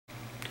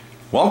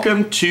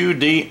Welcome to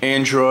the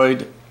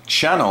Android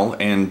channel,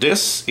 and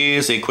this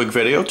is a quick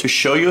video to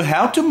show you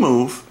how to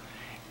move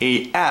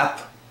an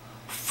app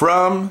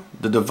from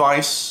the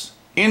device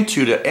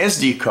into the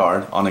SD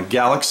card on a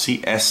Galaxy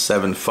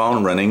S7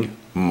 phone running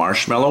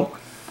Marshmallow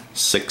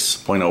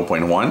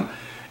 6.0.1.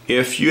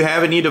 If you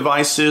have any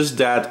devices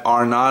that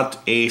are not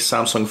a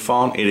Samsung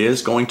phone, it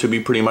is going to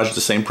be pretty much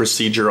the same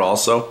procedure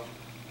also,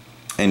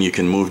 and you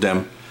can move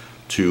them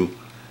to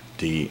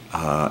the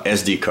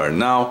SD card.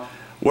 Now,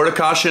 word of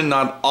caution,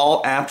 not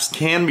all apps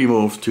can be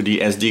moved to the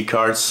SD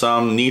card.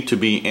 Some need to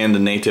be in the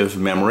native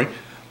memory,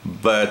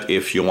 but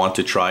if you want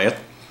to try it,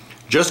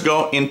 just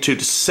go into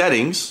the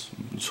settings,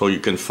 so you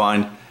can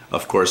find,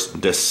 of course,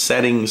 the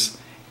settings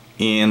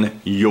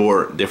in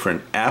your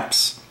different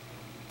apps.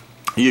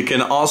 You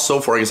can also,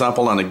 for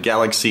example, on a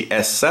Galaxy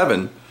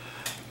S7,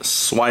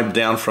 swipe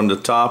down from the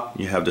top.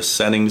 You have the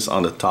settings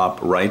on the top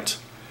right.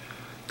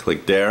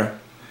 Click there.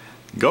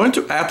 Go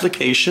into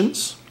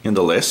Applications in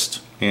the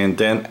list, and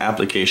then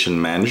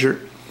Application Manager.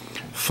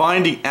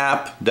 Find the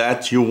app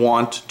that you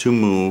want to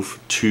move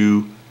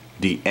to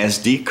the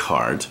SD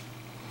card.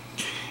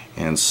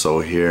 And so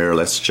here,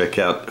 let's check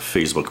out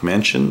Facebook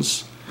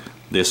Mentions.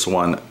 This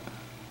one,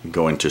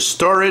 go into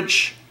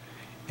Storage,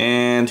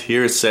 and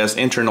here it says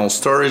Internal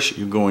Storage.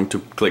 You're going to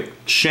click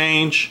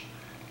Change,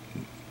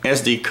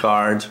 SD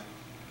card,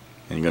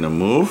 and you're going to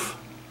move.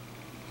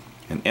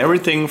 And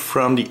everything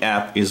from the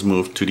app is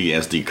moved to the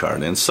SD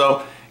card. And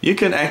so you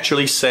can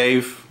actually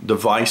save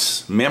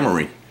device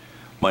memory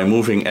by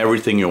moving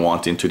everything you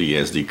want into the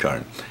SD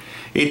card.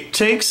 It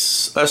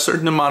takes a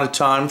certain amount of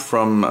time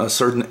from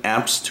certain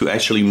apps to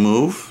actually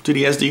move to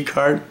the SD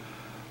card,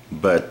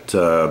 but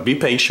be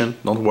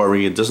patient, don't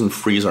worry, it doesn't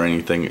freeze or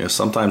anything.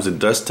 Sometimes it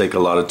does take a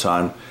lot of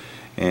time,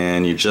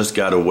 and you just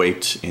gotta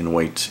wait and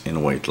wait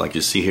and wait. Like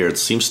you see here, it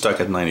seems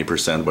stuck at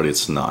 90%, but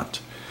it's not.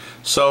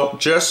 So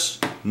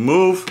just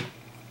move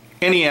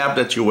any app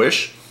that you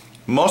wish.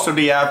 Most of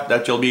the apps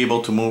that you'll be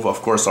able to move,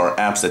 of course, are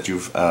apps that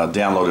you've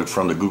downloaded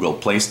from the Google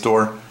Play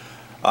Store.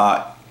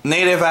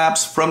 Native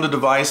apps from the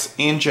device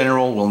in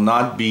general will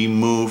not be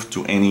moved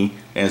to any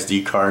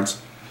SD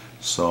cards.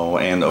 So,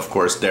 and of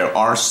course, there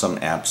are some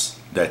apps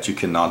that you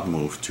cannot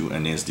move to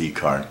an SD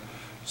card.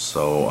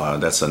 So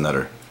that's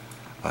another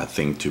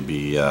thing to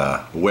be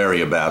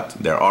wary about.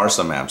 There are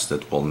some apps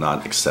that will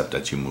not accept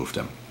that you move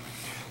them.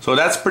 So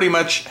that's pretty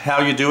much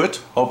how you do it.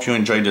 Hope you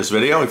enjoyed this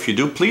video. If you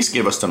do, please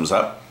give us thumbs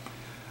up.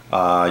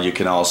 You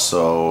can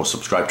also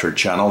subscribe to our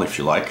channel if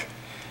you like.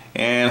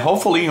 And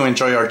hopefully you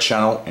enjoy our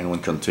channel and will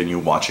continue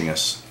watching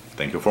us.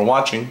 Thank you for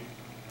watching.